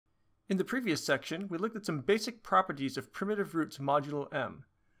In the previous section, we looked at some basic properties of primitive roots modulo m.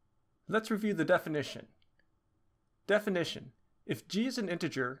 Let's review the definition. Definition: if g is an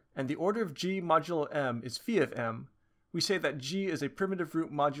integer and the order of g modulo m is phi of m, we say that g is a primitive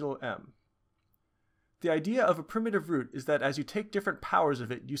root modulo m. The idea of a primitive root is that as you take different powers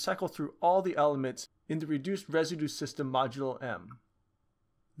of it, you cycle through all the elements in the reduced residue system modulo m.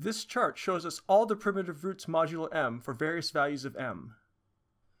 This chart shows us all the primitive roots modulo m for various values of m.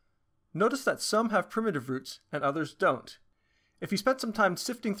 Notice that some have primitive roots and others don't. If you spent some time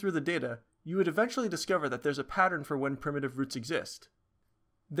sifting through the data, you would eventually discover that there's a pattern for when primitive roots exist.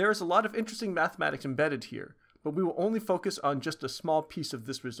 There is a lot of interesting mathematics embedded here, but we will only focus on just a small piece of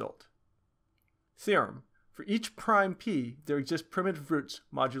this result. Theorem: for each prime p, there exist primitive roots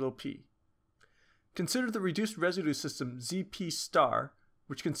modulo p. Consider the reduced residue system zp star,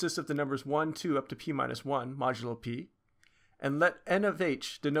 which consists of the numbers 1, 2 up to p minus 1 modulo p, and let n of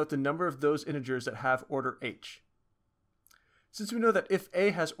h denote the number of those integers that have order h. Since we know that if a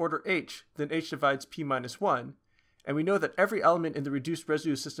has order h, then h divides p minus 1, and we know that every element in the reduced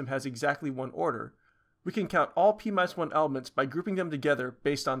residue system has exactly one order, we can count all p minus 1 elements by grouping them together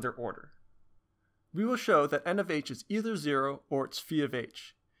based on their order. We will show that n of h is either 0 or it's phi of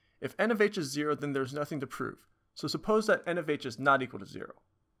h. If n of h is 0, then there's nothing to prove, so suppose that n of h is not equal to 0.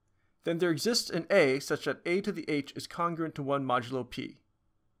 Then there exists an a such that a to the h is congruent to 1 modulo p.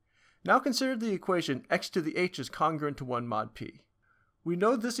 Now consider the equation x to the h is congruent to 1 mod p. We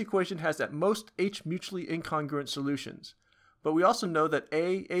know this equation has at most h mutually incongruent solutions, but we also know that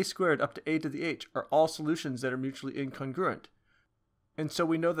a squared up to a to the h are all solutions that are mutually incongruent, and so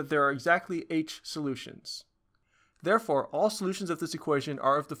we know that there are exactly h solutions. Therefore, all solutions of this equation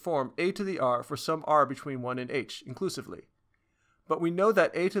are of the form a to the r for some r between 1 and h inclusively. But we know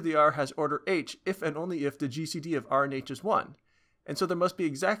that a to the r has order h if and only if the GCD of r and h is 1, and so there must be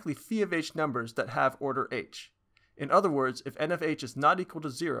exactly phi of h numbers that have order h. In other words, if n of h is not equal to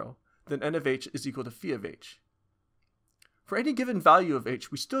 0, then n of h is equal to phi of h. For any given value of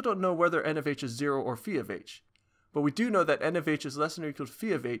h, we still don't know whether n of h is 0 or phi of h, but we do know that n of h is less than or equal to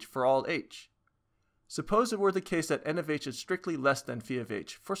phi of h for all h. Suppose it were the case that n of h is strictly less than phi of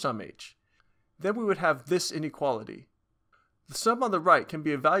h for some h. Then we would have this inequality. The sum on the right can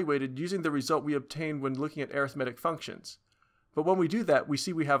be evaluated using the result we obtained when looking at arithmetic functions, but when we do that, we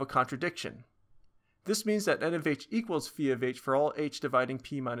see we have a contradiction. This means that n of h equals phi of h for all h dividing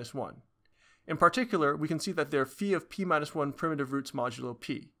p minus 1. In particular, we can see that there are phi of p minus 1 primitive roots modulo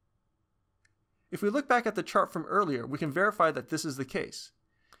p. If we look back at the chart from earlier, we can verify that this is the case.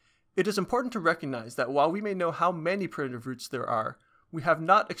 It is important to recognize that while we may know how many primitive roots there are, we have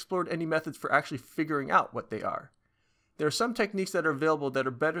not explored any methods for actually figuring out what they are. There are some techniques that are available that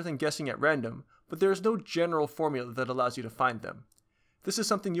are better than guessing at random, but there is no general formula that allows you to find them. This is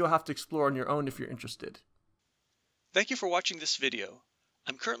something you'll have to explore on your own if you're interested. Thank you for watching this video.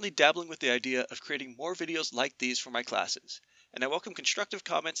 I'm currently dabbling with the idea of creating more videos like these for my classes, and I welcome constructive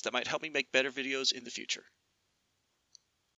comments that might help me make better videos in the future.